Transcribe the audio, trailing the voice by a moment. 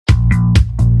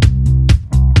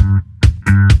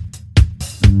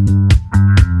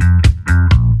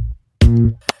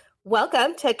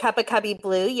Welcome to Cuppa Cubbie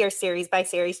Blue, your series by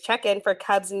series check-in for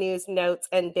Cubs news, notes,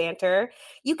 and banter.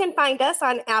 You can find us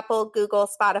on Apple, Google,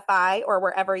 Spotify, or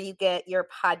wherever you get your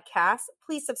podcasts.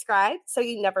 Please subscribe so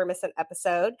you never miss an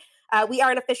episode. We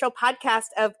are an official podcast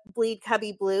of Bleed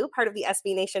Cubbie Blue, part of the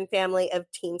SB Nation family of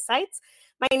team sites.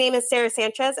 My name is Sarah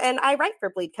Sanchez, and I write for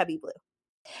Bleed Cubbie Blue.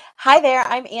 Hi there,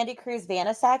 I'm Andy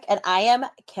Cruz-Vanasek, and I am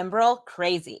Kimbrel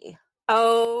Crazy.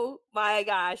 Oh my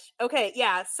gosh. Okay,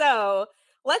 yeah, so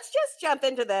let's just jump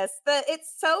into this.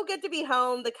 It's so good to be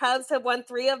home. The Cubs have won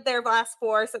 3 of their last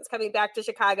 4 since coming back to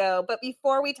Chicago. But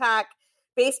before we talk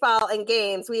baseball and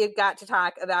games, we have got to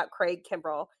talk about Craig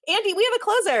Kimbrel. Andy, we have a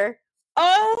closer.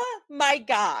 Oh my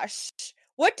gosh.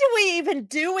 What do we even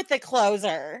do with the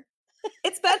closer?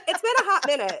 It's been a hot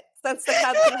minute since the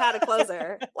Cubs have had a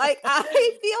closer. Like, I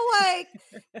feel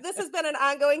like this has been an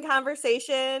ongoing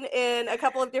conversation in a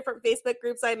couple of different Facebook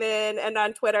groups I'm in and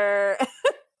on Twitter.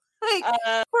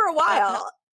 For a while.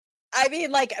 I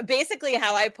mean, like, basically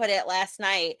how I put it last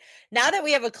night, now that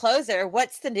we have a closer,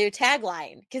 what's the new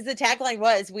tagline? Because the tagline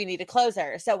was, we need a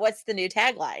closer. So what's the new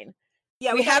tagline?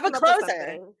 Yeah, we have a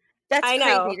closer. That's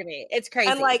crazy to me. It's crazy.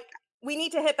 And like, we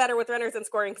need to hit better with runners in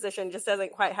scoring position just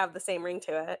doesn't quite have the same ring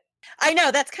to it. I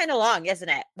know, that's kind of long, isn't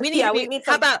it? We need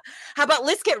how about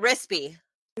let's get rispy?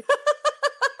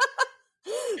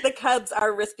 The Cubs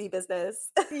are rispy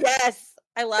business. Yes,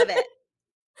 I love it.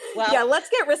 Well, yeah, let's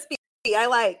get rispy. I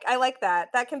like that.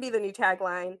 That can be the new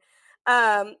tagline.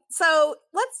 So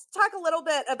let's talk a little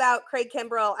bit about Craig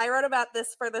Kimbrel. I wrote about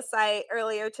this for the site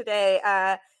earlier today,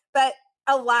 but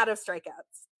a lot of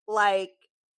strikeouts.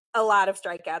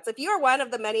 If you are one of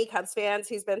the many Cubs fans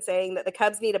who's been saying that the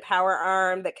Cubs need a power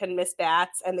arm that can miss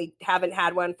bats, and they haven't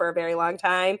had one for a very long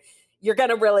time, you're going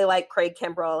to really like Craig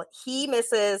Kimbrel. He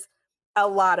misses a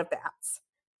lot of bats.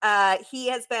 He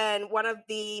has been one of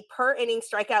the per inning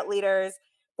strikeout leaders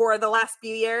for the last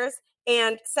few years.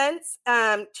 And since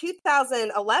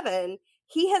 2011,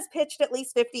 he has pitched at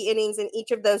least 50 innings in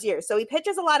each of those years. So he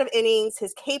pitches a lot of innings.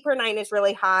 His K per 9 is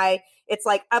really high. It's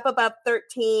like up above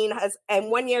 13.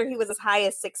 And one year he was as high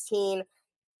as 16.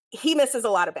 He misses a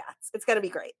lot of bats. It's going to be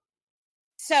great.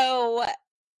 So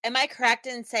am I correct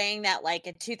in saying that, like,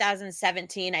 in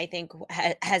 2017, I think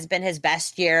has been his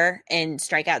best year in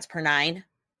strikeouts per 9?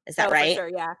 Is that right? For sure,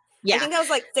 yeah. I think that was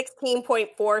like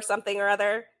 16.4 something or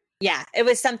other. Yeah, it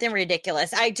was something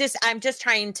ridiculous. I'm just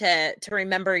trying to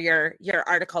remember your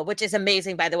article, which is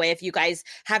amazing, by the way. If you guys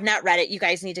have not read it, you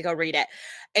guys need to go read it.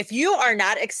 If you are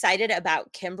not excited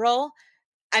about Kimbrel,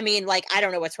 I mean, like, I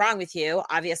don't know what's wrong with you.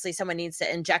 Obviously, someone needs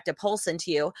to inject a pulse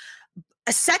into you.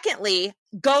 Secondly,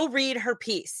 go read her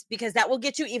piece, because that will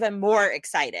get you even more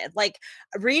excited. Like,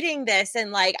 reading this,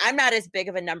 and like, I'm not as big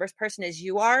of a numbers person as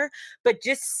you are, but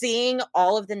just seeing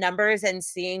all of the numbers and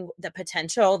seeing the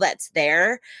potential that's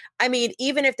there. I mean,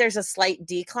 even if there's a slight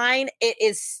decline, it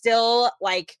is still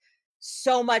like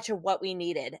so much of what we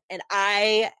needed. And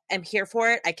I am here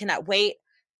for it. I cannot wait.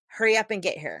 Hurry up and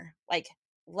get here. Like,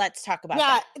 let's talk about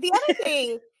that. Yeah, the other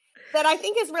thing that I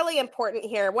think is really important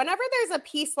here, whenever there's a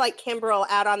piece like Kimbrel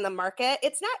out on the market,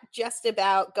 it's not just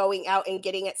about going out and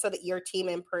getting it so that your team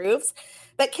improves.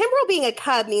 But Kimbrel being a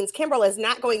Cub means Kimbrel is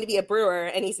not going to be a Brewer,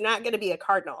 and he's not going to be a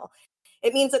Cardinal.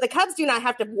 It means that the Cubs do not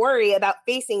have to worry about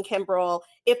facing Kimbrel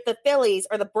if the Phillies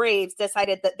or the Braves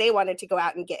decided that they wanted to go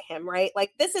out and get him, right?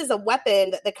 Like, this is a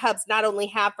weapon that the Cubs not only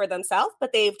have for themselves,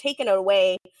 but they've taken it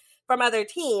away from other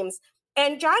teams.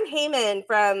 And John Heyman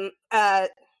from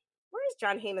where is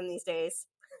John Heyman these days?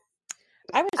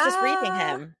 I was just reading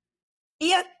him.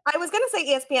 Yeah, I was going to say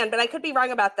ESPN, but I could be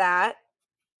wrong about that.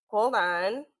 Hold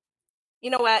on.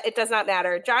 You know what? It does not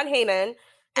matter. John Heyman,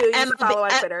 who you should follow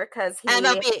on Twitter, because he...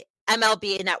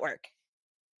 MLB Network.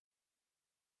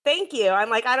 Thank you. I'm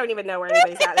like, I don't even know where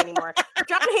anybody's at anymore.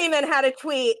 John Heyman had a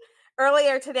tweet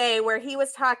earlier today where he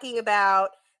was talking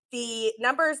about the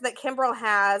numbers that Kimbrel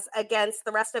has against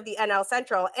the rest of the NL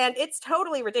Central, and it's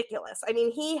totally ridiculous. I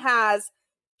mean, he has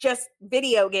just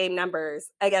video game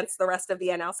numbers against the rest of the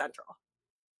NL Central.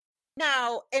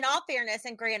 Now, in all fairness,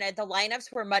 and granted, the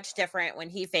lineups were much different when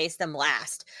he faced them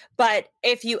last. But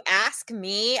if you ask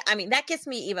me, I mean, that gets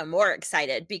me even more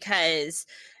excited, because,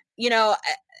 you know,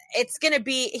 he's going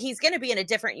to be in a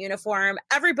different uniform.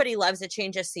 Everybody loves a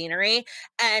change of scenery,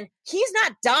 and he's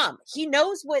not dumb. He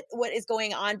knows what is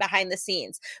going on behind the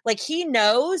scenes. Like, he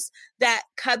knows that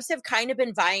Cubs have kind of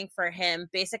been vying for him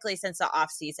basically since the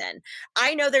offseason.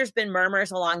 I know there's been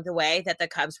murmurs along the way that the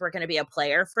Cubs were going to be a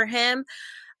player for him.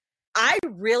 I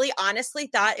really honestly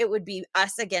thought it would be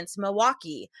us against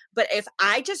Milwaukee. But if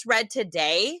I just read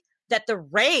today that the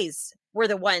Rays were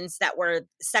the ones that were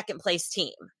second place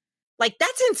team, like,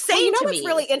 that's insane to me. What's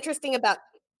really interesting about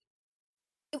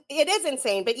It is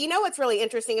insane, but you know what's really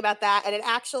interesting about that? And it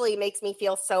actually makes me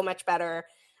feel so much better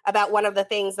about one of the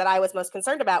things that I was most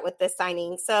concerned about with this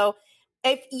signing. So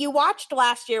if you watched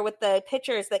last year with the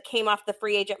pitchers that came off the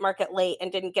free agent market late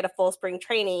and didn't get a full spring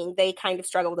training, they kind of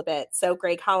struggled a bit. So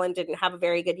Greg Holland didn't have a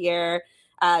very good year.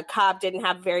 Cobb didn't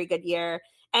have a very good year.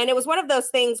 And it was one of those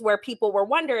things where people were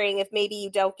wondering if maybe you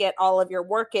don't get all of your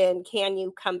work in, can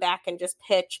you come back and just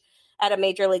pitch at a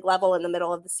major league level in the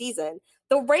middle of the season?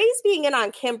 The Rays being in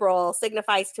on Kimbrel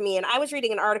signifies to me, and I was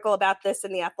reading an article about this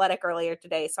in The Athletic earlier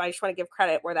today, so I just want to give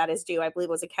credit where that is due. I believe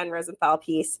it was a Ken Rosenthal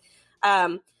piece.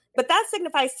 But that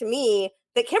signifies to me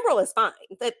that Kimbrel is fine,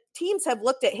 that teams have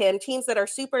looked at him, teams that are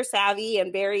super savvy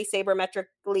and very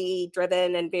sabermetrically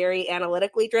driven and very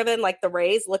analytically driven, like the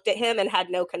Rays, looked at him and had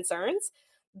no concerns.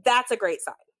 That's a great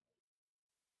sign.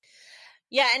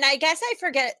 Yeah, and I guess I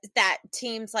forget that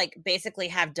teams like basically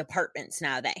have departments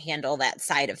now that handle that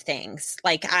side of things.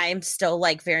 Like I'm still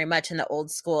like very much in the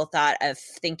old school thought of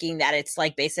thinking that it's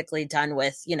like basically done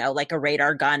with, you know, like a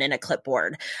radar gun and a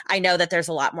clipboard. I know that there's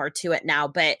a lot more to it now,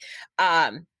 but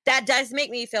that does make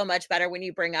me feel much better when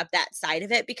you bring up that side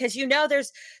of it, because you know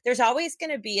there's always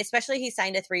going to be, especially he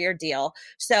signed a 3-year deal,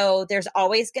 so there's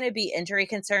always going to be injury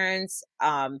concerns,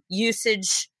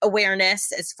 usage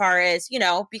awareness as far as, you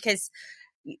know, because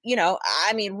you know,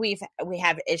 I mean, we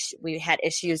had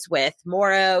issues with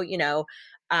Morrow, you know,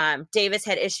 Davis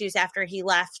had issues after he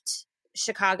left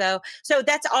Chicago. So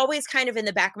that's always kind of in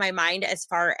the back of my mind as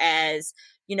far as,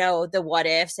 you know, the what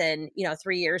ifs, and, you know,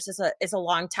 3 years is a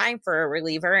long time for a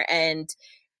reliever. And,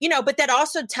 you know, but that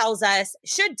also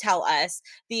should tell us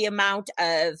the amount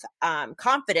of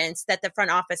confidence that the front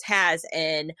office has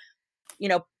in, you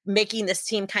know, making this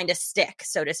team kind of stick,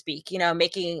 so to speak, you know,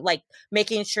 making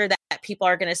sure that people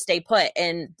are going to stay put,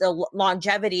 and the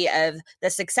longevity of the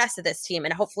success of this team.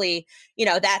 And hopefully, you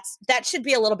know, that should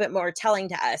be a little bit more telling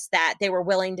to us that they were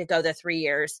willing to go the 3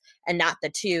 years and not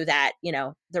the 2 that, you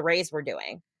know, the Rays were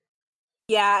doing.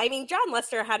 Yeah, I mean, John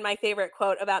Lester had my favorite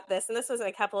quote about this, and this was in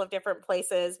a couple of different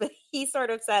places, but he sort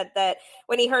of said that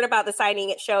when he heard about the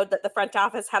signing, it showed that the front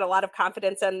office had a lot of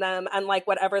confidence in them, unlike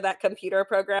whatever that computer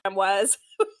program was,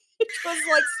 which was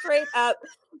like straight up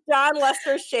John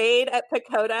Lester shade at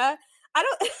Pacoda. I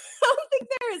don't think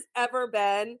there has ever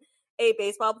been a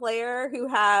baseball player who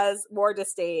has more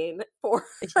disdain for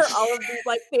all of these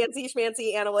like fancy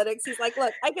schmancy analytics. He's like,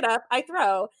 look, I get up, I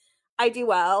throw, I do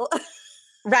well.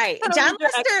 Right.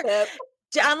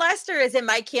 John Lester is in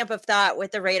my camp of thought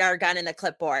with the radar gun and the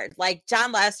clipboard. Like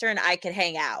John Lester and I could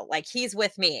hang out. Like he's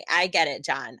with me. I get it,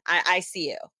 John. I see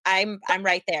you. I'm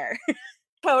right there.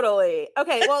 Totally.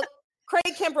 Okay. Well,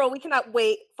 Craig Kimbrel, we cannot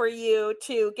wait for you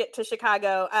to get to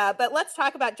Chicago. But let's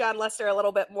talk about John Lester a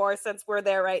little bit more since we're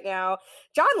there right now.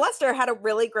 John Lester had a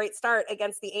really great start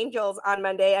against the Angels on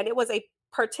Monday, and it was a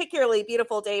particularly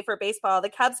beautiful day for baseball. The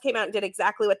Cubs came out and did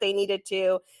exactly what they needed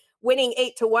to, winning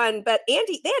 8-1. But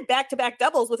Andy, they had back-to-back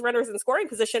doubles with runners in scoring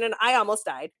position, and I almost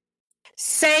died.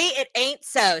 Say it ain't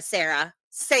so, Sarah.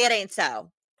 Say it ain't so.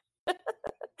 It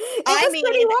was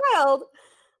pretty wild.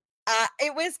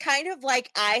 It was kind of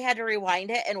like I had to rewind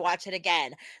it and watch it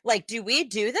again. Like, do we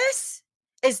do this?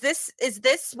 Is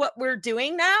this what we're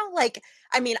doing now? Like,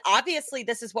 I mean, obviously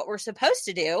this is what we're supposed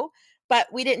to do, but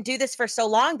we didn't do this for so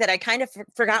long that I kind of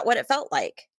forgot what it felt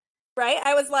like. Right?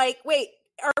 I was like, wait,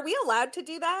 are we allowed to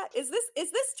do that? Is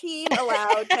this team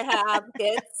allowed to have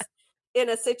hits in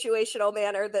a situational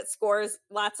manner that scores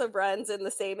lots of runs in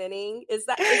the same inning? Is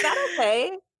that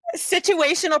okay?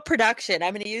 Situational production.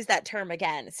 I'm going to use that term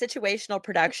again. Situational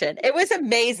production. It was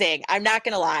amazing. I'm not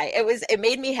going to lie. It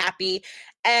made me happy.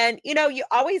 And, you know, you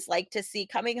always like to see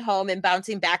coming home and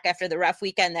bouncing back after the rough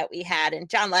weekend that we had. And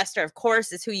John Lester, of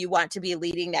course, is who you want to be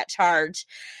leading that charge.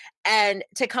 And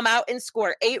to come out and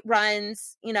score 8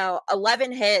 runs, you know,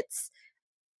 11 hits.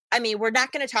 I mean, we're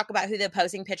not going to talk about who the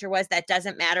opposing pitcher was. That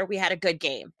doesn't matter. We had a good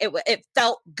game. It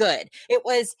felt good. It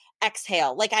was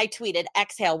exhale. Like I tweeted,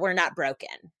 exhale, we're not broken.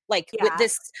 Like with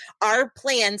this, our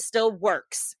plan still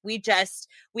works. We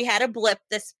had a blip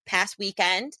this past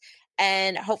weekend,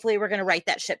 and hopefully we're going to right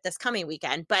that ship this coming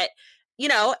weekend. But, you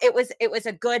know, it was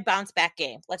a good bounce back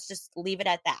game. Let's just leave it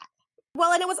at that.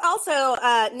 Well, and it was also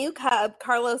new Cub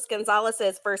Carlos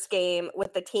Gonzalez's first game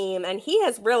with the team, and he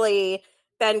has really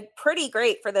been pretty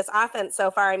great for this offense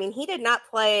so far. I mean, he did not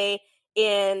play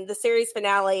in the series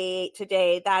finale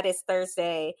today. That is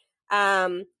Thursday.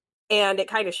 And it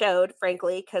kind of showed,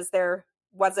 frankly, because there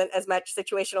wasn't as much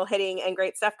situational hitting and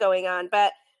great stuff going on.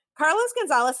 But Carlos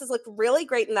Gonzalez has looked really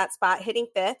great in that spot, hitting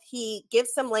 5th. He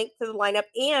gives some length to the lineup,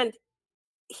 and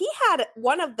he had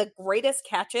one of the greatest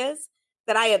catches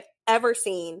that I have ever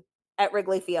seen at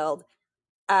Wrigley Field.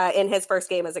 in his first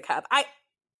game as a Cub.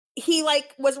 He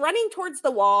like was running towards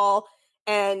the wall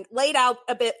and laid out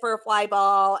a bit for a fly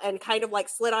ball and kind of like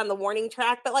slid on the warning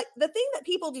track. But like the thing that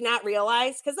people do not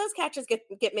realize, because those catches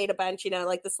get made a bunch, you know,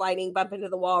 like the sliding, bump into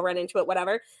the wall, run into it,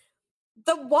 whatever.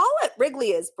 The wall at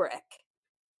Wrigley is brick.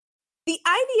 The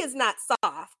ivy is not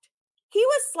soft. He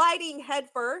was sliding head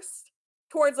first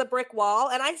towards a brick wall,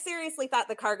 and I seriously thought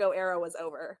the Cargo era was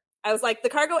over. I was like, the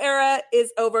Cargo era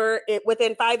is over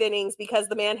within 5 innings because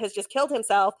the man has just killed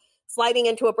himself sliding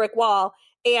into a brick wall.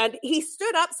 And he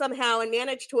stood up somehow and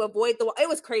managed to avoid the wall. It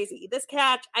was crazy. This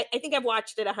catch, I think I've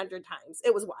watched it 100 times.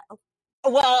 It was wild.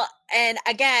 Well, and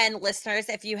again, listeners,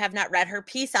 if you have not read her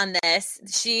piece on this,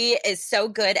 she is so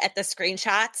good at the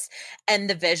screenshots and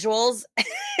the visuals.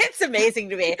 It's amazing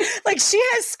to me. Like, she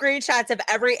has screenshots of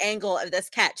every angle of this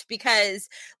catch because,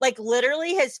 like,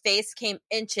 literally his face came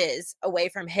inches away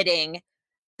from hitting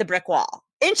the brick wall.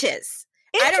 Inches.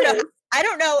 I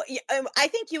don't know. I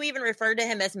think you even referred to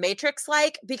him as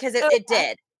Matrix-like because it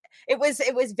did. It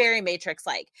was very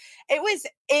Matrix-like. It was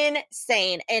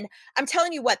insane. And I'm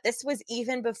telling you what, this was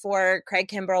even before Craig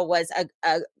Kimbrell was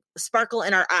a sparkle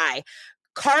in our eye.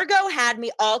 Cargo had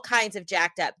me all kinds of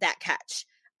jacked up that catch.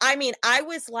 I mean, I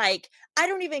was like, I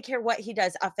don't even care what he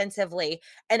does offensively.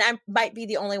 And I might be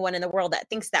the only one in the world that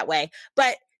thinks that way.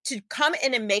 But to come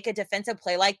in and make a defensive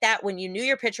play like that when you knew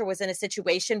your pitcher was in a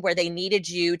situation where they needed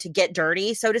you to get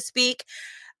dirty, so to speak,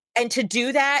 and to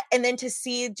do that, and then to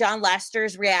see John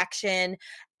Lester's reaction,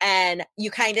 and you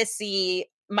kind of see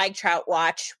Mike Trout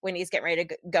watch when he's getting ready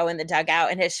to go in the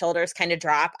dugout and his shoulders kind of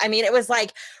drop. I mean, it was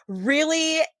like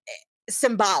really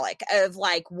symbolic of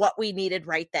like what we needed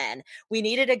right then. We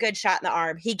needed a good shot in the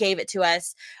arm. He gave it to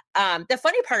us. The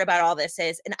funny part about all this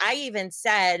is, and I even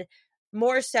said,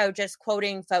 more so just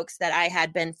quoting folks that I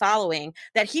had been following,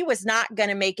 that he was not going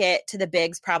to make it to the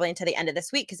bigs probably until the end of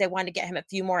this week because they wanted to get him a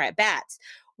few more at bats.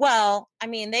 Well, I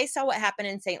mean, they saw what happened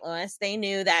in St. Louis. They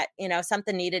knew that, you know,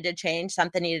 something needed to change,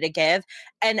 something needed to give.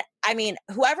 And I mean,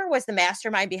 whoever was the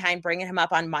mastermind behind bringing him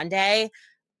up on Monday,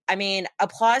 I mean,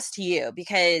 applause to you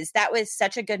because that was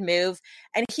such a good move.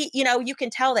 And he, you know, you can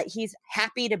tell that he's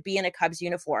happy to be in a Cubs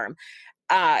uniform.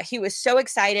 He was so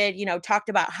excited, you know, talked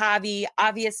about Javi.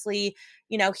 Obviously,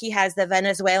 you know, he has the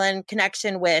Venezuelan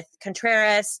connection with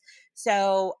Contreras.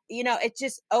 So, you know, it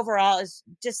just overall is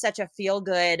just such a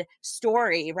feel-good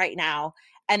story right now.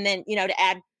 And then, you know, to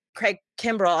add Craig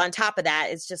Kimbrell on top of that,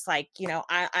 it's just like, you know,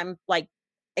 I'm like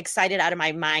excited out of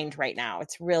my mind right now.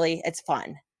 It's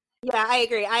fun. Yeah, I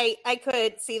agree. I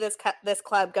could see this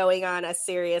club going on a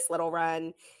serious little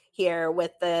run here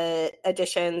with the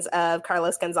additions of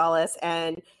Carlos Gonzalez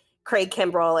and Craig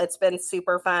Kimbrell. It's been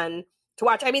super fun to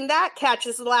watch. I mean, that catch,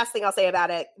 this is the last thing I'll say about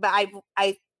it, but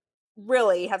I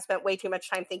really have spent way too much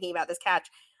time thinking about this catch.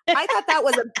 I thought that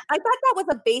was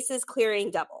a bases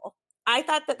clearing double. I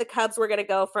thought that the Cubs were going to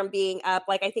go from being up,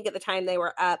 like I think at the time they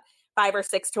were up 5 or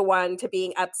 6-1 to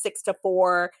being up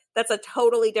 6-4. That's a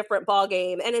totally different ball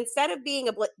game. And instead of being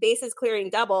a bases clearing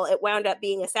double, it wound up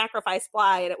being a sacrifice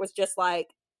fly. And it was just like,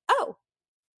 oh,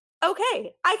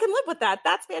 okay, I can live with that.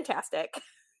 That's fantastic.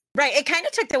 Right. It kind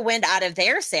of took the wind out of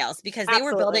their sails because they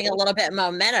were building a little bit of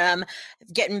momentum,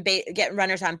 getting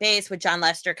runners on base with John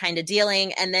Lester kind of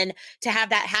dealing. And then to have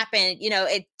that happen, you know,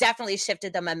 it definitely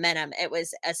shifted the momentum. It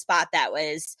was a spot that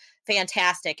was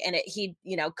fantastic. And he,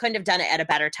 you know, couldn't have done it at a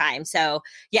better time. So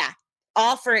yeah,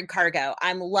 all for Cargo.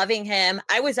 I'm loving him.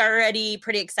 I was already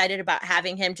pretty excited about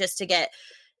having him just to get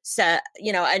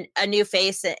you know, a new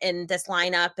face in this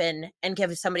lineup and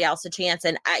give somebody else a chance.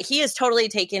 And he is totally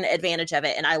taking advantage of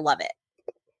it. And I love it.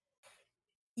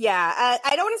 Yeah.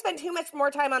 I don't want to spend too much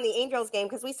more time on the Angels game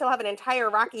because we still have an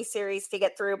entire Rockies series to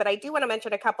get through, but I do want to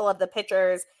mention a couple of the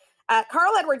pitchers.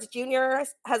 Carl Edwards Jr.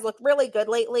 has looked really good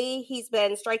lately. He's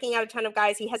been striking out a ton of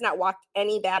guys. He has not walked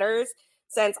any batters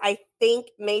since I think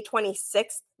May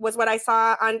 26th was what I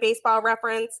saw on Baseball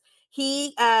Reference.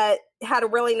 He had a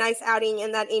really nice outing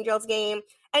in that Angels game.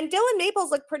 And Dylan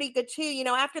Maples looked pretty good too. You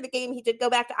know, after the game, he did go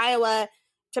back to Iowa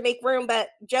to make room, but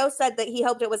Joe said that he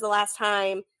hoped it was the last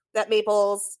time that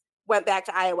Maples went back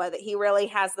to Iowa, that he really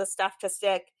has the stuff to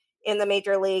stick in the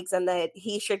major leagues and that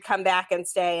he should come back and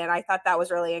stay. And I thought that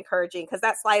was really encouraging because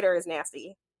that slider is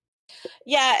nasty.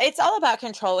 Yeah, it's all about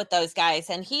control with those guys.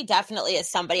 And he definitely is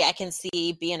somebody I can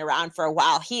see being around for a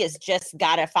while. He has just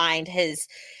got to find his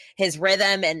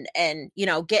rhythm and, you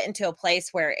know, get into a place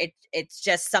where it's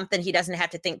just something he doesn't have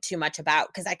to think too much about.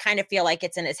 Because I kind of feel like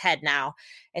it's in his head now.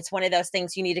 It's one of those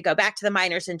things you need to go back to the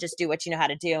minors and just do what you know how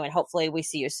to do. And hopefully we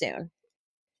see you soon.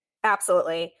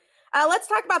 Absolutely. Let's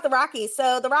talk about the Rockies.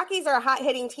 So the Rockies are a hot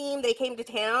hitting team. They came to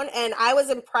town and I was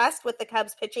impressed with the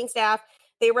Cubs pitching staff.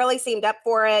 They really seemed up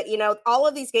for it. You know, all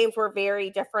of these games were very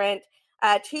different.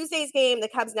 Tuesday's game, the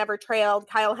Cubs never trailed.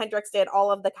 Kyle Hendricks did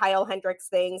all of the Kyle Hendricks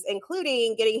things,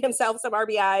 including getting himself some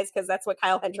RBIs, because that's what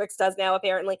Kyle Hendricks does now,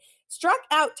 apparently. Struck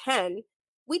out 10.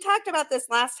 We talked about this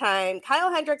last time.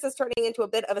 Kyle Hendricks is turning into a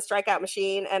bit of a strikeout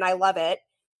machine, and I love it.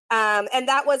 And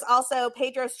that was also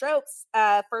Pedro Stroke's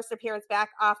first appearance back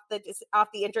off the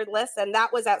injured list, and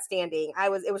that was outstanding.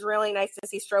 It was really nice to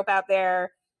see Stroke out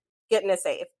there getting a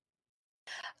save.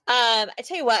 I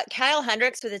tell you what, Kyle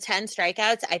Hendricks with the 10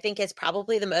 strikeouts, I think is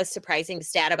probably the most surprising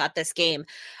stat about this game.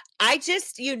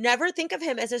 You never think of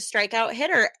him as a strikeout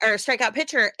hitter or strikeout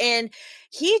pitcher, and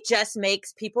he just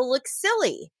makes people look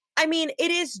silly. I mean,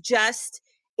 it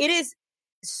is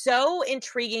so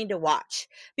intriguing to watch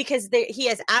because he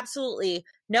has absolutely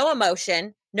no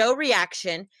emotion, no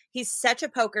reaction. He's such a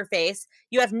poker face.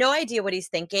 You have no idea what he's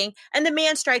thinking. And the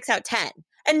man strikes out 10,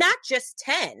 and not just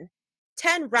 10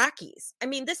 Rockies. I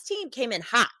mean, this team came in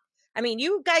hot. I mean,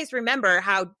 you guys remember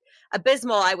how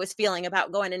abysmal I was feeling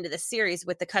about going into the series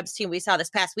with the Cubs team we saw this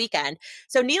past weekend.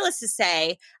 So needless to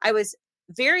say, I was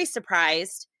very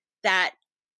surprised that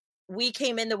we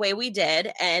came in the way we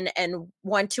did and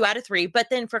won 2 out of 3. But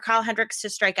then for Kyle Hendricks to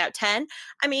strike out 10,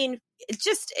 I mean,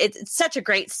 it's such a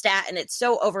great stat, and it's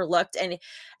so overlooked. And,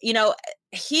 you know,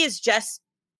 he is just,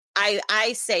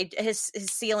 I say his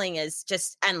ceiling is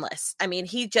just endless. I mean,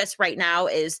 he just right now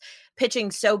is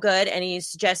pitching so good, and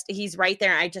he's right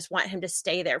there. I just want him to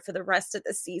stay there for the rest of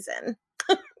the season.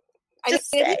 If he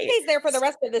stays there for the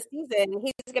rest of the season,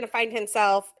 he's going to find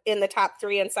himself in the top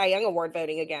 3 in Cy Young Award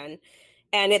voting again.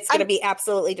 And it's going to be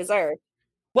absolutely deserved.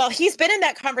 Well, he's been in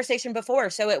that conversation before,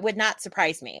 so it would not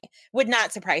surprise me.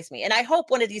 And I hope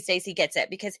one of these days he gets it,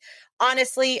 because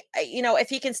honestly, you know, if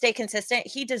he can stay consistent,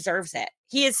 he deserves it.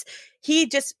 He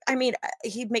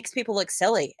makes people look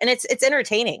silly, and it's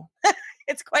entertaining.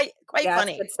 It's quite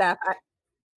funny. Good stuff.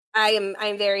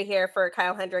 I'm very here for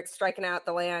Kyle Hendricks striking out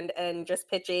the land and just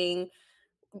pitching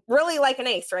really like an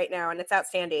ace right now, and it's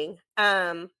outstanding.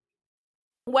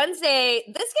 Wednesday,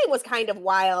 this game was kind of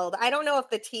wild. I don't know if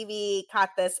the TV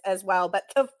caught this as well, but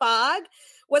the fog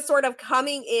was sort of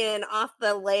coming in off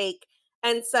the lake.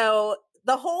 And so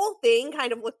the whole thing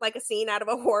kind of looked like a scene out of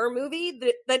a horror movie.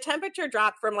 The temperature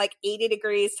dropped from like 80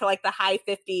 degrees to like the high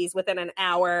 50s within an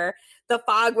hour. The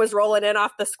fog was rolling in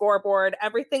off the scoreboard.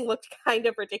 Everything looked kind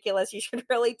of ridiculous. You should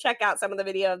really check out some of the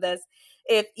video of this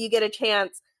if you get a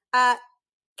chance.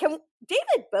 David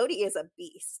Bodie is a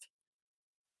beast.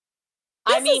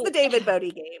 This is the David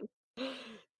Bodie game.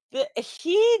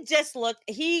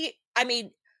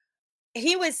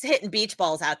 He was hitting beach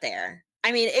balls out there.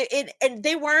 I mean, and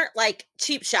they weren't like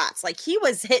cheap shots. Like, he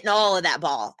was hitting all of that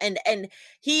ball, and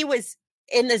he was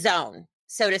in the zone,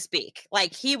 so to speak.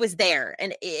 Like, he was there,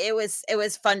 and it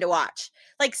was fun to watch.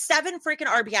 Like, 7 freaking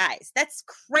RBIs. That's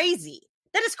crazy.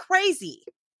 That is crazy.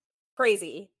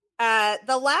 Crazy.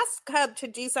 The last Cub to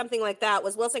do something like that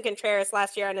was Wilson Contreras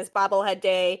last year on his bobblehead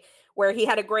day, where he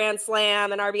had a grand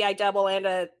slam, an RBI double,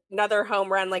 and another home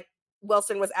run. Like,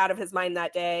 Wilson was out of his mind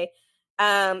that day.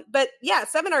 But yeah,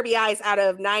 7 RBIs out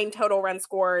of 9 total runs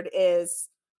scored is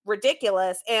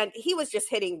ridiculous. And he was just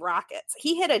hitting rockets.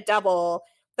 He hit a double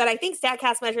that I think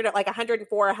StatCast measured at like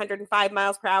 104, 105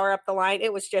 miles per hour up the line.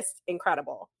 It was just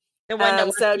incredible. The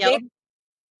one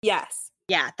yes.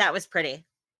 Yeah, that was pretty.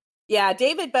 Yeah,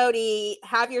 David Bodie,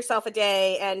 have yourself a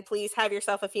day, and please have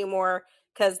yourself a few more,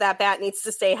 because that bat needs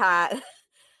to stay hot.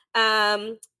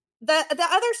 The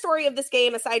other story of this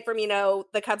game, aside from, you know,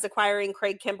 the Cubs acquiring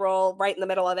Craig Kimbrell right in the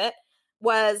middle of it,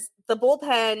 was the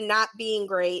bullpen not being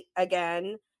great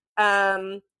again.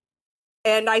 And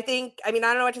I don't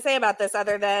know what to say about this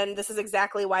other than this is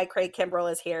exactly why Craig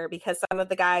Kimbrell is here, because some of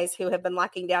the guys who have been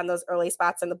locking down those early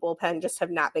spots in the bullpen just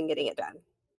have not been getting it done.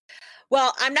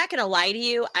 Well, I'm not going to lie to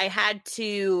you. I had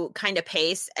to kind of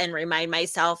pace and remind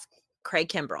myself, Craig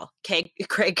Kimbrell, because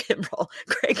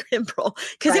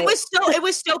it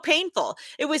was so painful.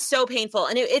 It was so painful.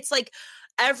 And it's like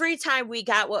every time we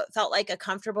got what felt like a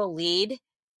comfortable lead,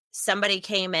 somebody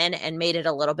came in and made it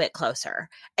a little bit closer.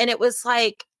 And it was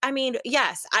like, I mean,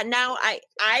 yes, I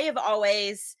have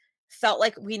always felt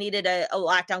like we needed a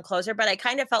lockdown closer, but I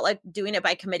kind of felt like doing it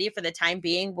by committee for the time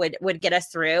being would get us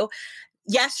through.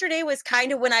 Yesterday was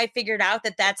kind of when I figured out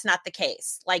that that's not the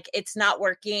case. Like, it's not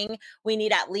working. We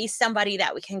need at least somebody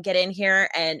that we can get in here.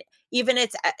 And even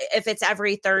if it's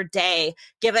every third day,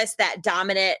 give us that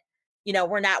dominant, you know,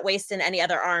 we're not wasting any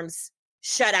other arms,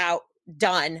 shutout,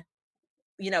 done,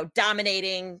 you know,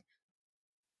 dominating,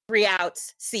 3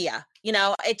 outs, see ya.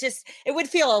 it would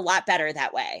feel a lot better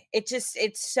that way.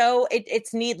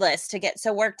 It's needless to get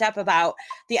so worked up about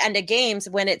the end of games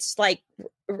when it's like,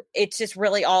 it's just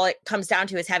really all it comes down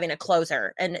to is having a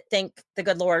closer. And thank the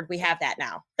good Lord we have that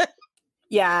now.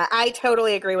 Yeah, I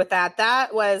totally agree with that.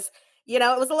 That was, it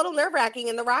was a little nerve wracking,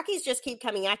 and the Rockies just keep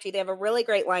coming at you. They have a really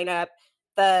great lineup.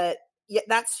 That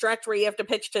stretch where you have to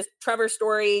pitch to Trevor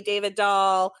Story, David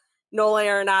Dahl, Nolan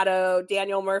Arenado,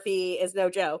 Daniel Murphy is no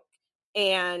joke.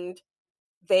 And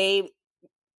they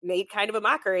made kind of a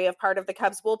mockery of part of the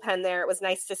Cubs bullpen there. It was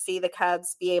nice to see the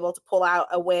Cubs be able to pull out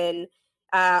a win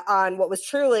on what was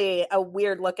truly a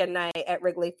weird looking night at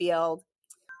Wrigley Field.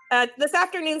 This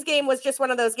afternoon's game was just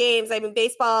one of those games. I mean,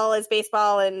 baseball is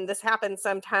baseball, and this happens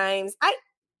sometimes. I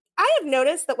have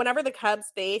noticed that whenever the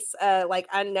Cubs face a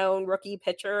unknown rookie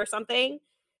pitcher or something,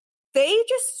 they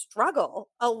just struggle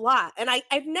a lot. And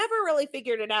I've never really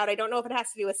figured it out. I don't know if it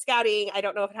has to do with scouting. I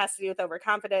don't know if it has to do with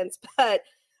overconfidence, but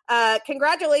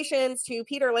congratulations to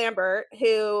Peter Lambert,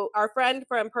 who our friend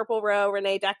from Purple Row,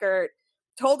 Renee Deckert,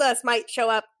 told us might show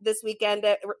up this weekend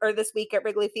or this week at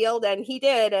Wrigley Field. And he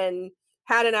did, and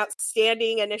had an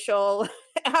outstanding initial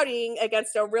outing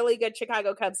against a really good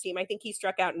Chicago Cubs team. I think he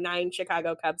struck out 9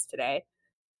 Chicago Cubs today.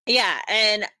 Yeah,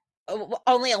 and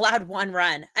only allowed 1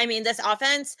 run. I mean, this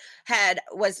offense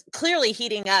was clearly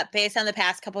heating up based on the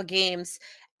past couple games,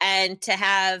 and to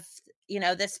have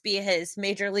this be his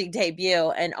major league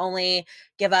debut and only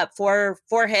give up four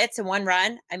hits and 1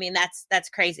 run. I mean, that's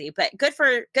crazy, but good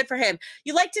for him.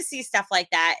 You like to see stuff like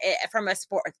that from a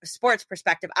sports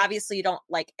perspective. Obviously you don't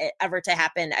like it ever to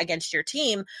happen against your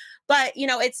team, but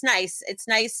it's nice. It's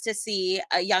nice to see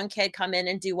a young kid come in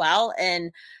and do well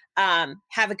and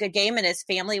have a good game, and his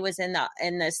family was in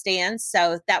the stands.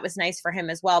 So that was nice for him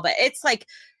as well. But it's like,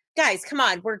 guys, come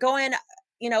on, we're going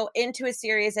into a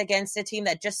series against a team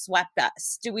that just swept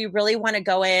us. Do we really want to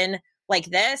go in like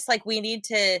this? Like, we need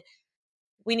to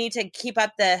keep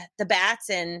up the bats,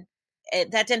 and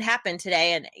that didn't happen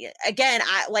today. And again,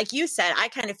 like you said, I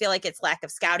kind of feel like it's lack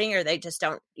of scouting, or they just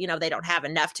don't, they don't have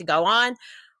enough to go on.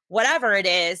 Whatever it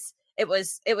is, it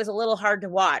was a little hard to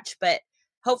watch, but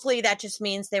hopefully that just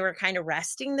means they were kind of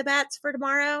resting the bats for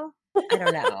tomorrow. I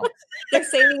don't know. They're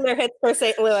saving their hits for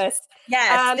St. Louis.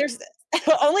 Yes, there's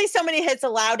only so many hits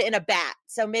allowed in a bat,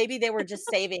 so maybe they were just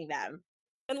saving them.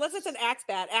 Unless it's an axe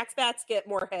bat. Axe bats get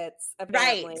more hits,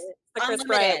 apparently. Right. The Chris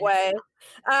Bryant way.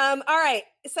 All right.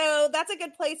 So that's a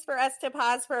good place for us to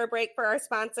pause for a break for our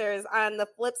sponsors. On the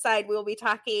flip side, we'll be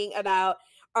talking about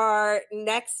our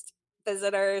next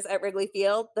visitors at Wrigley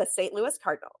Field, the St. Louis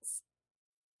Cardinals.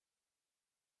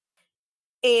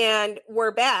 And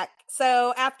we're back.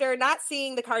 So after not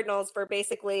seeing the Cardinals for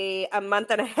basically a month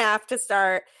and a half to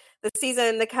start the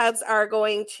season, the Cubs are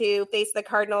going to face the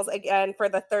Cardinals again for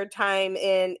the third time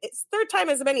in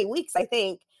as many weeks, I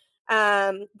think.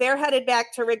 They're headed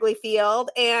back to Wrigley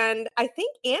Field, and I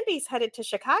think Andy's headed to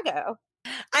Chicago.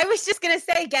 I was just going to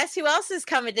say, guess who else is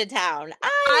coming to town?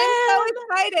 I'm so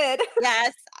excited.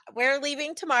 Yes, we're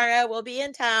leaving tomorrow. We'll be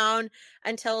in town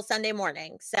until Sunday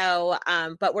morning. So,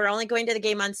 but we're only going to the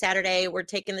game on Saturday. We're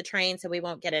taking the train, so we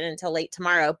won't get in until late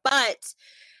tomorrow. But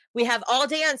we have all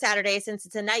day on Saturday since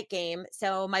it's a night game.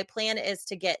 So my plan is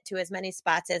to get to as many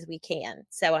spots as we can.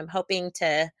 So I'm hoping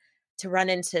to run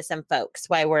into some folks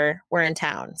while we're in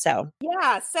town. So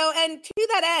yeah. So, and to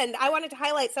that end, I wanted to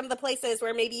highlight some of the places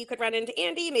where maybe you could run into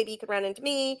Andy, maybe you could run into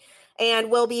me, and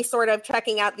we'll be sort of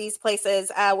checking out these places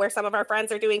where some of our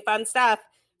friends are doing fun stuff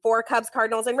for Cubs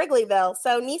Cardinals in Wrigleyville.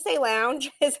 So Nisei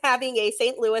Lounge is having a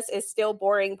St. Louis is still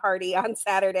boring party on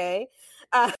Saturday.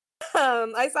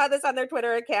 I saw this on their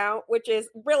Twitter account, which is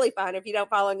really fun. If you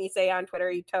don't follow Nisei on Twitter,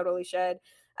 you totally should.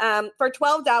 For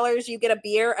 $12, you get a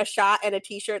beer, a shot, and a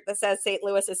t-shirt that says St.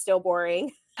 Louis is still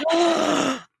boring.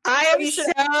 I am so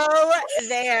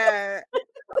there.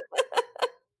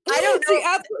 I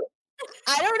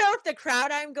don't know if the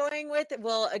crowd I'm going with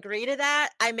will agree to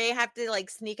that. I may have to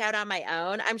sneak out on my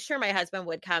own. I'm sure my husband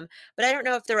would come, but I don't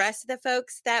know if the rest of the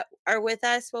folks that are with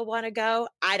us will want to go.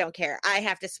 I don't care. I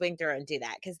have to swing through and do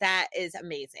that because that is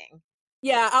amazing.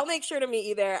 Yeah, I'll make sure to meet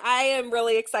you there. I am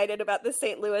really excited about the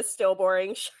St. Louis still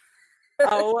boring shirt.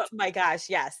 Oh my gosh,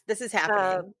 yes. This is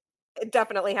happening.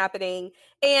 Definitely happening.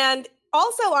 And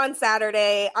also on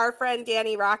Saturday, our friend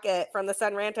Danny Rocket from the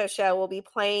Sun Ranto Show will be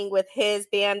playing with his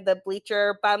band, the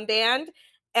Bleacher Bum Band,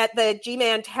 at the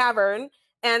G-Man Tavern.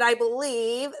 And I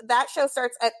believe that show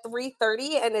starts at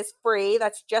 3:30 and is free.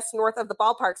 That's just north of the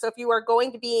ballpark. So if you are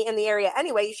going to be in the area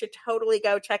anyway, you should totally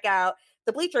go check out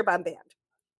the Bleacher Bum Band.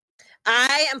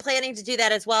 I am planning to do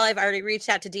that as well. I've already reached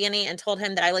out to Danny and told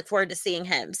him that I look forward to seeing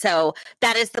him. So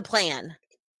that is the plan.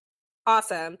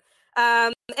 Awesome.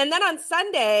 And then on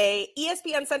Sunday,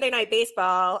 ESPN Sunday Night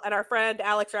Baseball, and our friend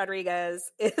Alex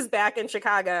Rodriguez is back in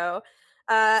Chicago.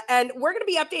 And we're going to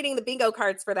be updating the bingo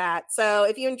cards for that. So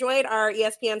if you enjoyed our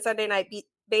ESPN Sunday Night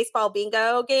Baseball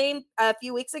bingo game a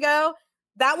few weeks ago,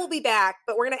 that will be back.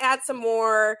 But we're going to add some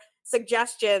more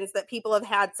suggestions that people have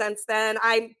had since then.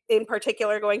 I'm in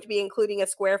particular going to be including a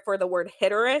square for the word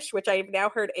hitterish, which I've now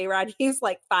heard A-Rod use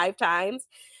like 5 times.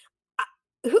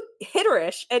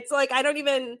 Hitterish. It's like,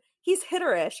 he's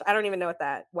hitterish. I don't even know what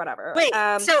that, whatever. Wait,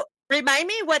 so remind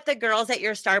me what the girls at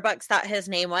your Starbucks thought his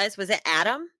name was. Was it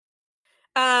Adam?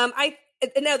 No,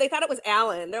 they thought it was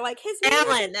Alan. They're like, his name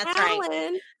Alan, is that's Alan.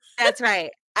 right. That's right.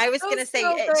 I was going to say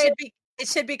so it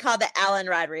should be called the Alan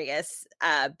Rodriguez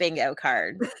bingo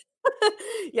card.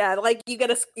 Yeah, like you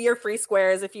get your free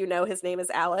squares if you know his name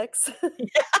is Alex.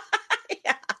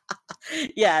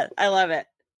 Yeah, I love it.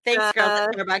 Thanks, girls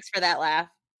at Starbucks, for that laugh.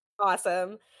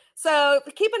 Awesome. So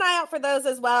keep an eye out for those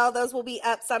as well. Those will be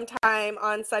up sometime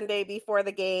on Sunday before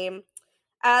the game.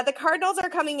 The Cardinals are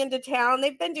coming into town.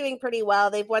 They've been doing pretty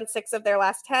well. They've won 6 of their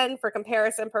last 10. For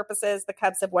comparison purposes, the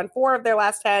Cubs have won 4 of their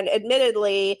last 10.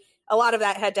 Admittedly, a lot of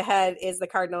that head-to-head is the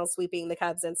Cardinals sweeping the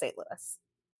Cubs in St. Louis.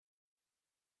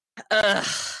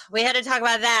 We had to talk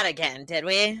about that again, did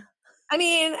we? I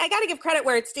mean, I got to give credit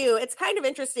where it's due. It's kind of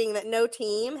interesting that neither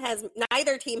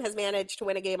team has managed to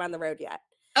win a game on the road yet.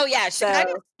 Oh, yeah.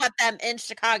 Chicago swept them in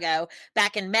Chicago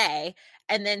back in May,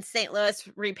 and then St. Louis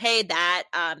repaid that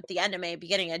the end of May,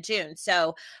 beginning of June.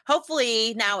 So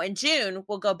hopefully now in June,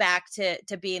 we'll go back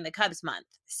to being the Cubs month.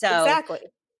 So exactly.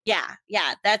 Yeah.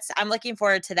 I'm looking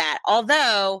forward to that.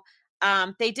 Although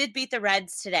they did beat the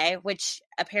Reds today, which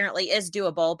apparently is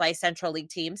doable by Central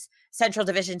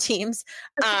Division teams.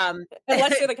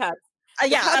 Unless you're the Cubs. The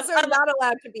Cubs are not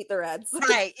allowed to beat the Reds.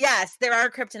 Right. Yes, there are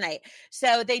kryptonite.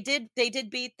 So they did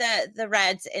beat the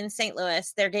Reds in St.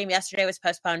 Louis. Their game yesterday was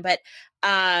postponed, but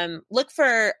look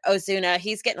for Ozuna.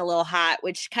 He's getting a little hot,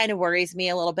 which kind of worries me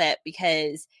a little bit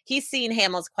because he's seen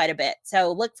Hamels quite a bit.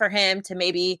 So look for him to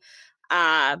maybe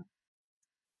I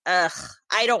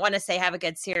don't want to say have a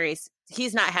good series.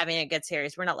 He's not having a good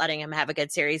series. We're not letting him have a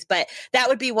good series, but that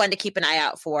would be one to keep an eye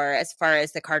out for as far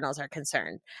as the Cardinals are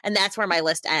concerned. And that's where my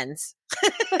list ends. Yeah,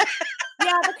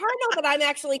 the Cardinal that I'm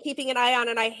actually keeping an eye on,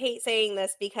 and I hate saying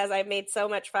this because I've made so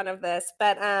much fun of this,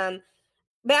 but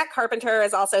Matt Carpenter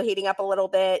is also heating up a little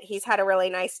bit. He's had a really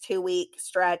nice 2-week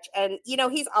stretch, and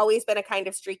he's always been a kind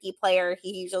of streaky player.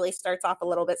 He usually starts off a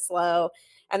little bit slow,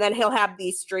 and then he'll have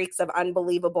these streaks of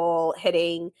unbelievable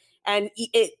hitting. And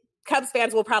Cubs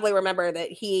fans will probably remember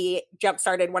that he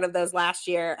jump-started one of those last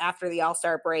year after the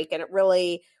All-Star break, and it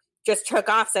really just took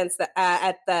off since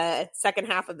at the second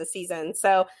half of the season.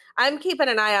 So I'm keeping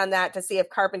an eye on that to see if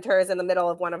Carpenter is in the middle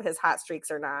of one of his hot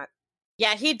streaks or not.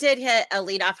 Yeah, he did hit a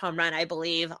leadoff home run, I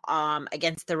believe,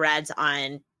 against the Reds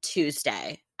on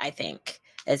Tuesday, I think,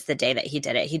 is the day that he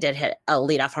did it. He did hit a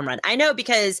leadoff home run. I know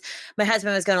because my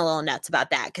husband was going a little nuts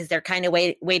about that because they're kind of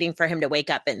waiting for him to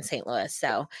wake up in St. Louis.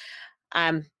 So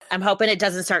I'm hoping it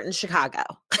doesn't start in Chicago.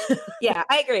 Yeah,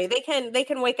 I agree. They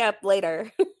can wake up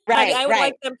later. Right. I would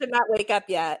like them to not wake up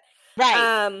yet.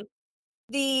 Right.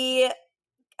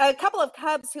 A couple of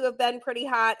Cubs who have been pretty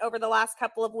hot over the last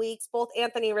couple of weeks, both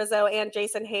Anthony Rizzo and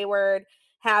Jason Hayward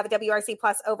have WRC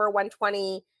plus over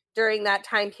 120 during that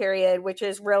time period, which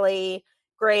is really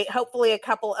great. Hopefully a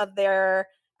couple of their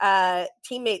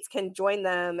teammates can join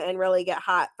them and really get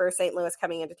hot for St. Louis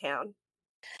coming into town.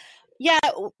 Yeah,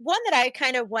 one that I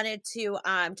kind of wanted to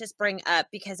just bring up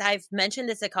because I've mentioned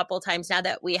this a couple of times now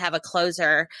that we have a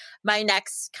closer. My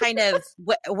next kind of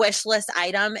wish list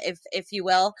item, if you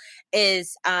will,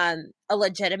 is a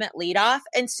legitimate leadoff.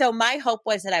 And so my hope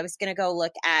was that I was going to go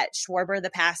look at Schwarber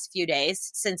the past few days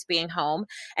since being home,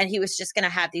 and he was just going to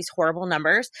have these horrible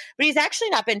numbers. But he's actually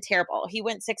not been terrible. He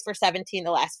went 6 for 17 the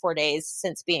last 4 days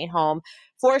since being home.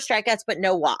 4 strikeouts, but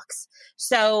no walks.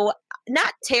 So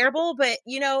not terrible, but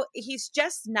he's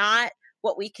just not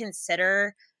what we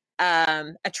consider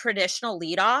a traditional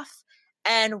leadoff.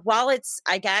 And while it's,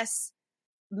 I guess,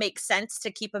 makes sense to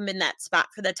keep him in that spot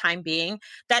for the time being,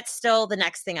 that's still the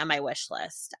next thing on my wish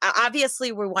list.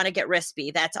 Obviously, we want to get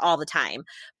Rispy. That's all the time.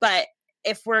 But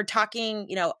if we're talking,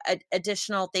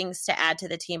 additional things to add to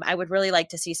the team, I would really like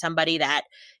to see somebody that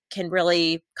can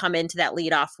really come into that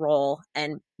leadoff role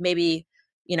and maybe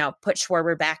put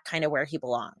Schwarber back kind of where he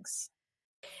belongs.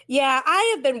 Yeah,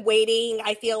 I have been waiting,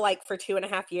 I feel like, for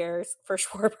 2.5 years for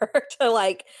Schwarber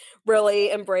to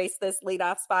really embrace this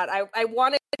leadoff spot. I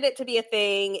wanted it to be a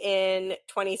thing in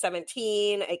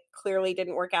 2017. It clearly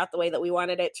didn't work out the way that we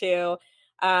wanted it to.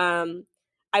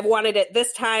 I've wanted it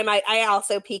this time. I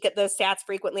also peek at those stats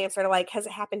frequently and sort of like, has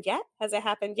it happened yet? Has it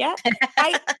happened yet?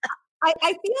 I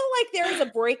feel like there is a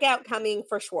breakout coming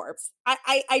for Schwartz.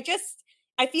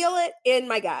 I feel it in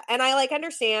my gut. And I like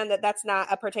understand that that's not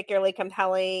a particularly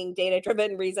compelling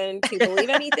data-driven reason to believe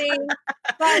anything.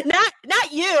 But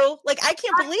not you. Like, I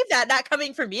can't believe that not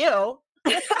coming from you.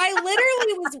 I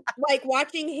literally was like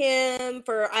watching him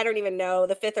for, I don't even know,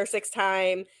 the 5th or 6th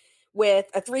time with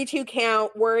a 3-2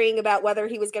 count, worrying about whether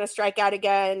he was going to strike out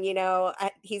again. You know,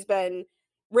 he's been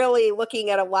really looking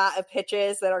at a lot of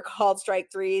pitches that are called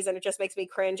strike threes, and it just makes me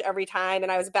cringe every time.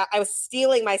 And I was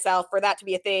stealing myself for that to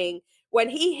be a thing when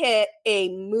he hit a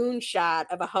moonshot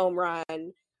of a home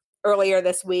run earlier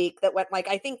this week that went like,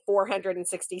 I think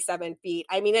 467 feet.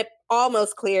 I mean, it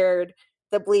almost cleared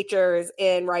the bleachers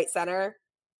in right center.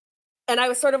 And I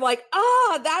was sort of like,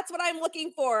 that's what I'm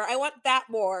looking for. I want that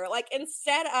more. Like,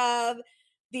 instead of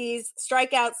these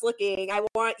strikeouts looking, I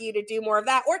want you to do more of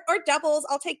that. Or doubles.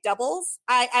 I'll take doubles.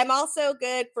 I'm also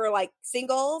good for like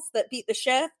singles that beat the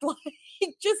shift. Like,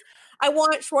 I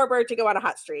want Schwarber to go on a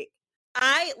hot streak.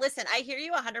 I hear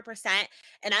you 100%.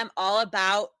 And I'm all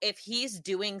about, if he's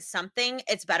doing something,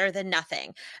 it's better than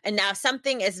nothing. And now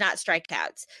something is not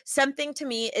strikeouts. Something to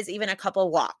me is even a couple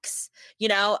walks,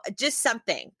 just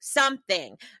something,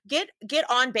 get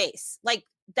on base. Like,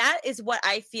 that is what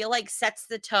I feel like sets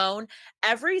the tone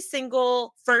every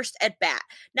single first at bat.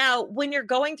 Now, when you're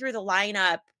going through the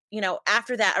lineup,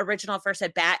 after that original first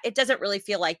at bat, it doesn't really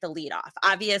feel like the leadoff.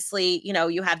 Obviously,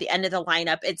 you have the end of the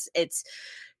lineup. It's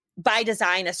by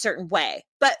design a certain way.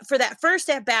 But for that first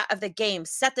at bat of the game,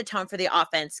 set the tone for the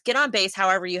offense, get on base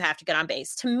however you have to get on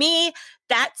base. To me,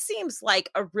 that seems like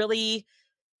a really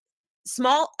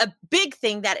a big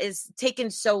thing that is taken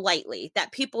so lightly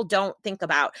that people don't think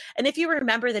about. And if you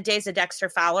remember the days of Dexter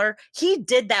Fowler, he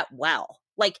did that well.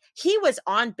 Like, he was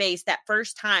on base that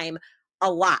first time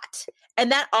a lot.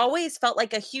 And that always felt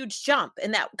like a huge jump.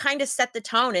 And that kind of set the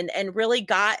tone and really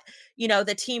got,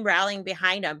 the team rallying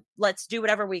behind him. Let's do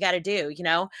whatever we got to do,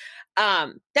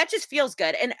 that just feels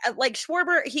good. And like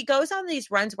Schwarber, he goes on these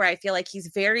runs where I feel like he's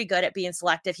very good at being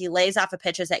selective. He lays off of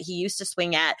pitches that he used to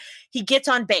swing at. He gets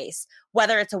on base,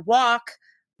 whether it's a walk,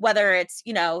 whether it's,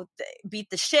 beat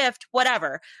the shift,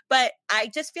 whatever. But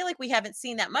I just feel like we haven't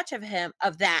seen that much of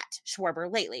that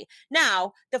Schwarber lately.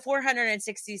 Now, the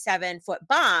 467-foot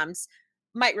bombs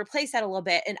might replace that a little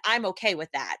bit, and I'm okay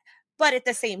with that. But at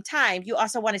the same time, you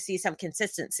also want to see some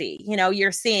consistency.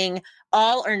 You're seeing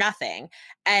all or nothing,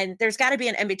 and there's got to be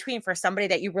an in-between for somebody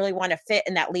that you really want to fit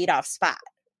in that leadoff spot.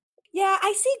 Yeah,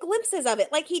 I see glimpses of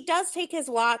it. Like, he does take his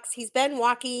walks. He's been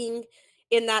walking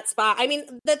in that spot. I mean,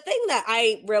 the thing that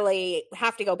I really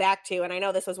have to go back to, and I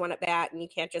know this was one at bat, and you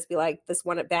can't just be like, this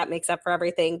one at bat makes up for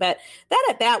everything, but that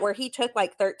at bat where he took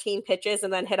like 13 pitches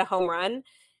and then hit a home run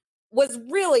was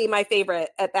really my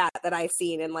favorite at bat that I've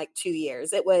seen in like 2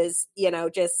 years. It was,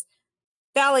 just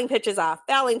fouling pitches off,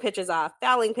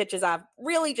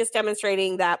 really just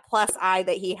demonstrating that plus eye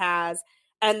that he has.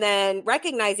 And then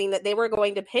recognizing that they were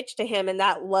going to pitch to him in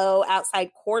that low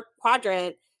outside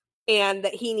quadrant, and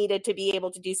that he needed to be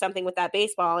able to do something with that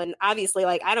baseball. And obviously,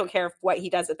 like, I don't care if what he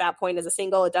does at that point is a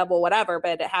single, a double, whatever,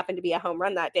 but it happened to be a home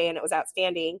run that day and it was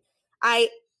outstanding. I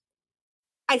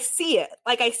see it.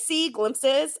 Like, I see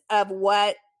glimpses of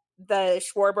what the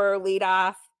Schwarber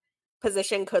leadoff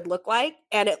position could look like,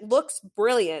 and it looks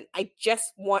brilliant. I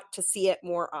just want to see it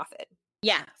more often.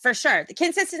 Yeah, for sure. The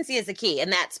consistency is the key in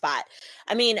that spot.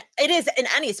 I mean, it is in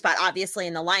any spot, obviously,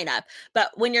 in the lineup. But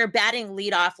when you're batting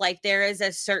leadoff, like, there is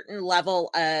a certain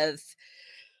level of,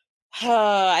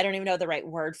 I don't even know the right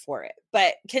word for it.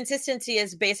 But consistency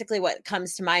is basically what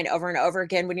comes to mind over and over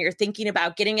again when you're thinking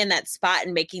about getting in that spot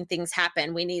and making things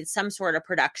happen. We need some sort of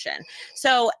production.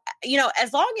 So,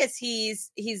 as long as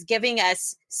he's giving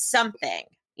us something,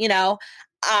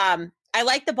 I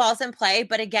like the balls in play.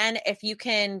 But again, if you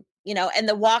can, and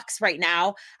the walks right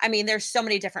now, I mean, there's so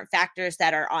many different factors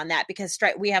that are on that because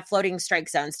we have floating strike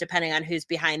zones depending on who's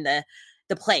behind the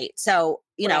plate. So,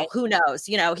 Right. Who knows,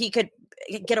 he could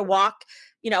get a walk,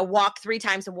 walk 3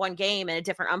 times in one game and a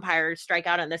different umpire strike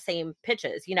out on the same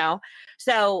pitches,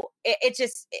 So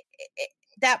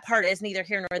that part is neither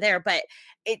here nor there, but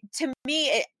to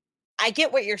me, I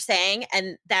get what you're saying,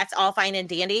 and that's all fine and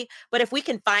dandy. But if we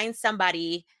can find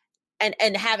somebody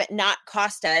and have it not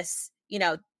cost us,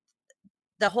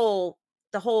 the whole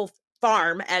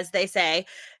farm, as they say,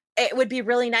 it would be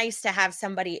really nice to have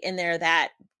somebody in there that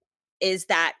is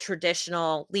that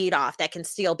traditional leadoff that can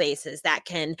steal bases, that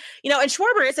can, and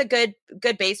Schwarber is a good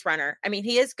base runner. I mean,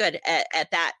 he is good at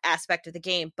that aspect of the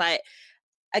game, but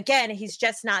again, he's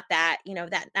just not that,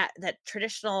 that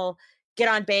traditional get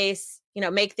on base,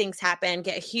 make things happen,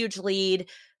 get a huge lead,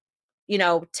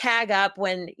 tag up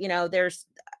when, there's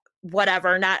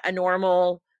whatever, not a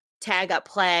normal tag up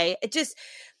play. It just,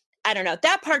 I don't know.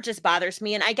 That part just bothers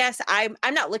me. And I guess I'm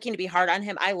not looking to be hard on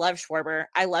him. I love Schwarber.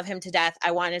 I love him to death.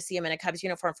 I want to see him in a Cubs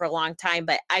uniform for a long time,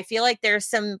 but I feel like there's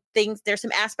some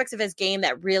aspects of his game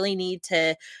that really need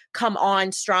to come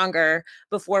on stronger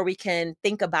before we can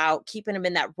think about keeping him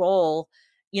in that role,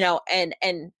 and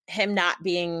him not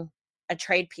being a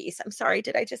trade piece. I'm sorry.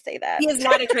 Did I just say that? He is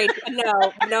not a trade.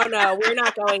 No, we're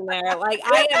not going there. Like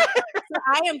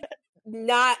I am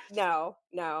not, no.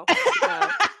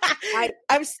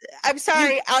 I'm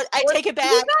sorry. I take it back.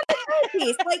 He's not a trade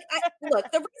piece. Like,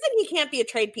 look, the reason he can't be a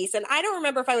trade piece, and I don't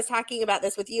remember if I was talking about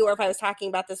this with you or if I was talking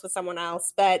about this with someone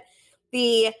else, but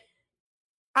I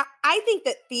think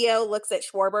that Theo looks at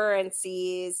Schwarber and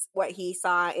sees what he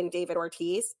saw in David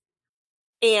Ortiz,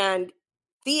 and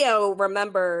Theo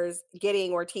remembers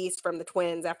getting Ortiz from the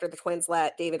Twins after the Twins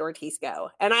let David Ortiz go.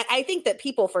 And I think that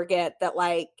people forget that,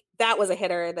 like, that was a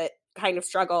hitter that kind of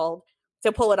struggled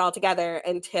to pull it all together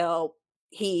until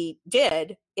he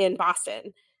did in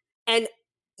Boston. And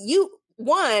you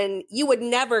would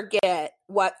never get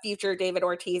what future David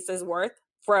Ortiz is worth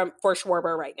for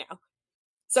Schwarber right now.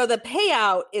 So the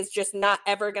payout is just not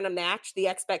ever going to match the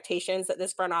expectations that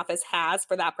this front office has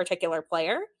for that particular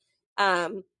player.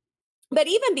 But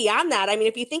even beyond that, I mean,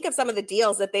 if you think of some of the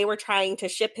deals that they were trying to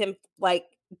ship him,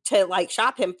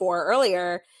 shop him for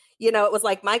earlier, it was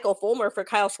like Michael Fulmer for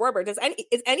Kyle Schwarber. Does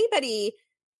anybody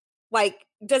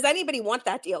want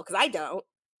that deal? Because I don't.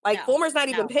 Like, no, Fulmer's not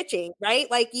even pitching,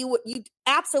 right? Like, you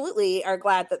absolutely are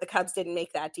glad that the Cubs didn't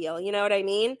make that deal. You know what I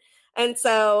mean? And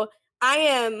so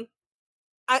I'm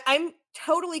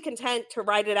totally content to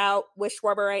ride it out with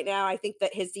Schwarber right now. I think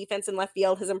that his defense in left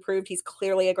field has improved. He's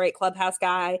clearly a great clubhouse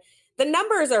guy. The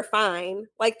numbers are fine.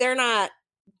 Like, they're not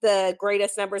the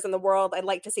greatest numbers in the world. I'd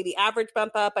like to see the average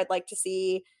bump up. I'd like to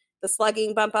see the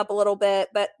slugging bump up a little bit,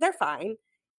 but they're fine.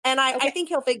 And I think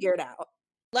he'll figure it out.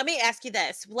 Let me ask you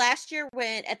this. Last year,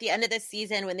 when at the end of the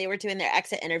season, when they were doing their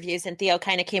exit interviews and Theo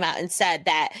kind of came out and said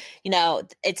that,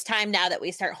 it's time now that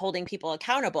we start holding people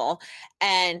accountable.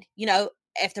 And,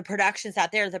 if the production's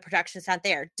not there, the production's not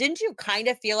there. Didn't you kind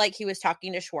of feel like he was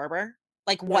talking to Schwarber?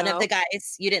 Like one of the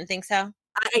guys? You didn't think so?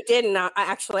 I didn't.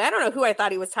 Actually, I don't know who I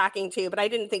thought he was talking to, but I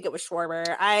didn't think it was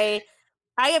Schwarber. I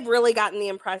have really gotten the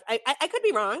impression, I could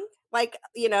be wrong. Like,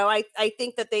 I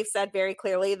think that they've said very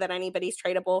clearly that anybody's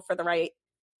tradable for the right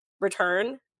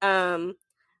return.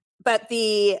 But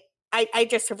I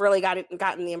just have really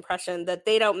gotten the impression that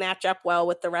they don't match up well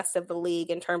with the rest of the league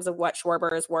in terms of what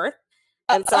Schwarber is worth.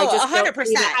 And so I just 100%. Don't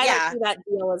see that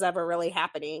deal is ever really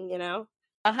happening,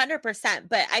 100%.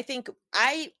 But I think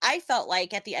I felt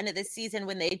like at the end of the season,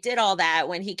 when they did all that,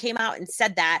 when he came out and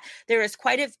said that, there was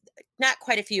not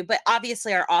quite a few, but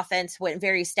obviously our offense went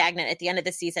very stagnant at the end of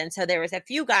the season. So there was a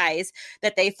few guys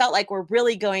that they felt like were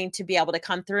really going to be able to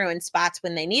come through in spots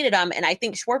when they needed them. And I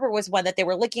think Schwarber was one that they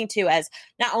were looking to as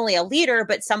not only a leader,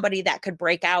 but somebody that could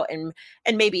break out and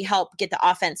maybe help get the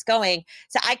offense going.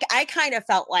 So I kind of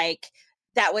felt like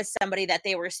that was somebody that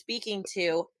they were speaking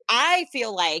to. I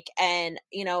feel like, and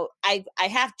I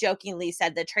have jokingly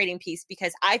said the trading piece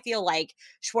because I feel like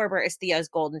Schwarber is Theo's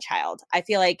golden child. I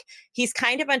feel like he's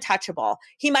kind of untouchable.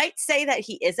 He might say that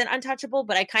he isn't untouchable,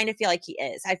 but I kind of feel like he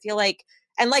is. I feel like,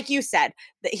 and like you said,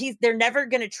 that they're never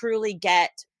going to truly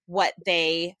get what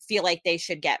they feel like they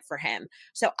should get for him.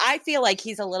 So I feel like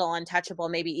he's a little untouchable,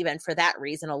 maybe even for that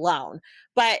reason alone.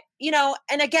 But,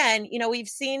 and again, we've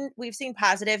seen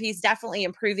positive. He's definitely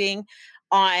improving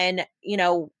on,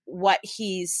 what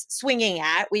he's swinging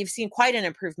at. We've seen quite an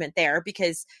improvement there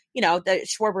because, the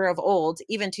Schwarber of old,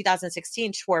 even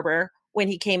 2016 Schwarber, when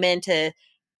he came in to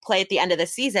play at the end of the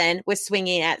season, was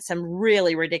swinging at some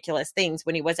really ridiculous things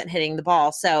when he wasn't hitting the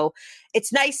ball. So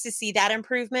it's nice to see that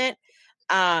improvement.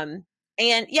 And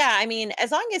yeah, I mean,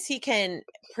 as long as he can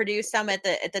produce some at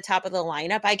the top of the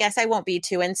lineup, I guess I won't be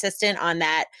too insistent on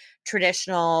that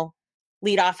traditional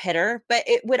leadoff hitter, but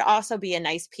it would also be a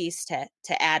nice piece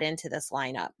to add into this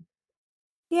lineup.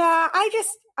 Yeah,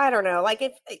 I don't know. Like,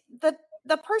 if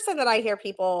the person that I hear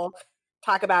people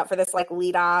talk about for this like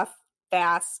leadoff,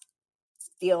 fast,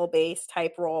 steal-based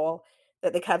type role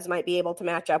that the Cubs might be able to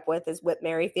match up with is Whit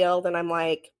Merrifield, and I'm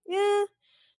like, yeah.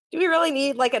 Do we really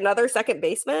need like another second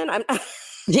baseman?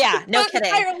 Yeah, no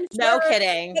kidding. No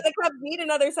kidding. The Cubs need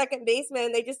another second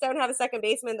baseman. They just don't have a second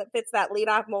baseman that fits that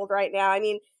leadoff mold right now. I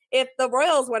mean, if the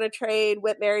Royals want to trade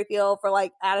Whit Merrifield for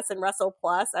like Addison Russell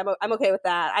plus, I'm okay with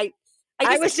that.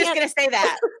 I was just going to say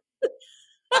that.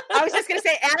 I was just going to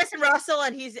say Addison Russell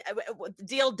and he's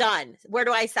deal done. Where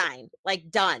do I sign? Like,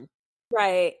 done.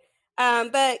 Right.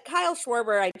 But Kyle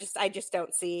Schwarber, I just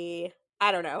don't see.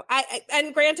 I don't know.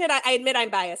 And granted, I admit I'm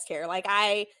biased here. Like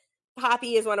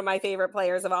Poppy is one of my favorite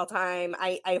players of all time.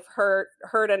 I've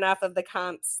heard enough of the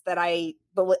comps that I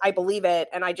believe it,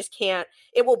 and I just can't.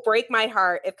 It will break my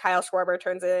heart if Kyle Schwarber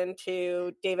turns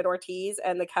into David Ortiz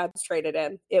and the Cubs traded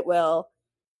him. It will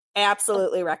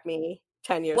absolutely wreck me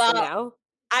 10 years from now.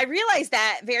 I realized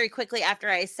that very quickly after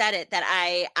I said it, that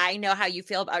I know how you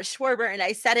feel about Schwarber, and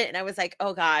I said it and I was like,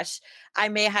 oh gosh, I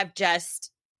may have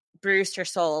just bruised her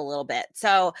soul a little bit.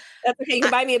 So that's okay. You can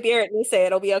buy me a beer at Nise.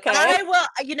 It'll be okay. I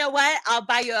will. You know what? I'll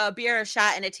buy you a beer, a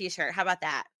shot, and a t-shirt. How about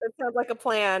that? That sounds like a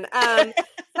plan.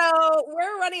 So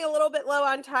we're running a little bit low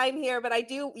on time here, but I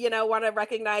do, want to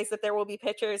recognize that there will be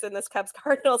pitchers in this Cubs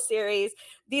Cardinals series.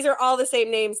 These are all the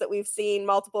same names that we've seen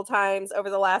multiple times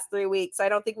over the last 3 weeks. So I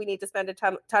don't think we need to spend a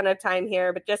ton of time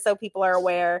here, but just so people are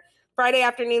aware, Friday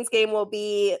afternoon's game will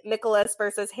be Nicholas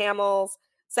versus Hamels.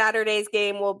 Saturday's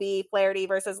game will be Flaherty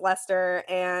versus Lester,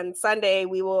 and Sunday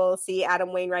we will see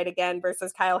Adam Wainwright again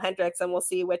versus Kyle Hendricks, and we'll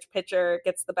see which pitcher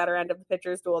gets the better end of the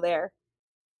pitcher's duel there.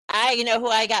 You know who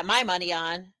I got my money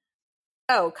on?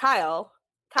 Oh, Kyle.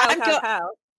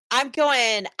 Kyle. I'm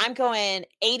going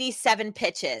 87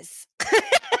 pitches.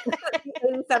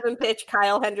 87 pitch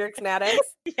Kyle Hendricks Maddox.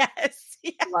 Yes.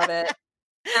 Yeah. Love it.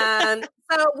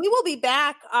 So we will be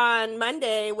back on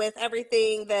Monday with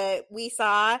everything that we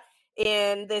saw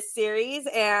in this series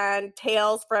and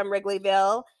tales from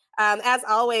Wrigleyville. As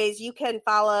always, you can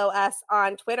follow us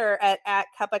on Twitter at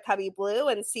Cuppa Cubbie Blue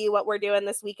and see what we're doing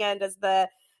this weekend as the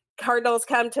Cardinals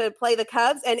come to play the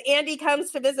Cubs and Andy comes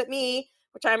to visit me,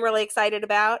 which I'm really excited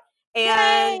about.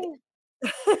 And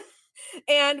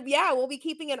and yeah, we'll be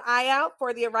keeping an eye out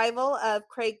for the arrival of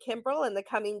Craig Kimbrell in the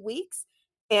coming weeks.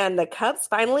 And the Cubs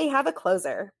finally have a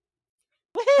closer.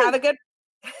 Woo-hoo!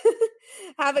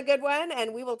 Have a good one,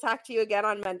 and we will talk to you again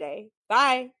on Monday.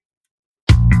 Bye.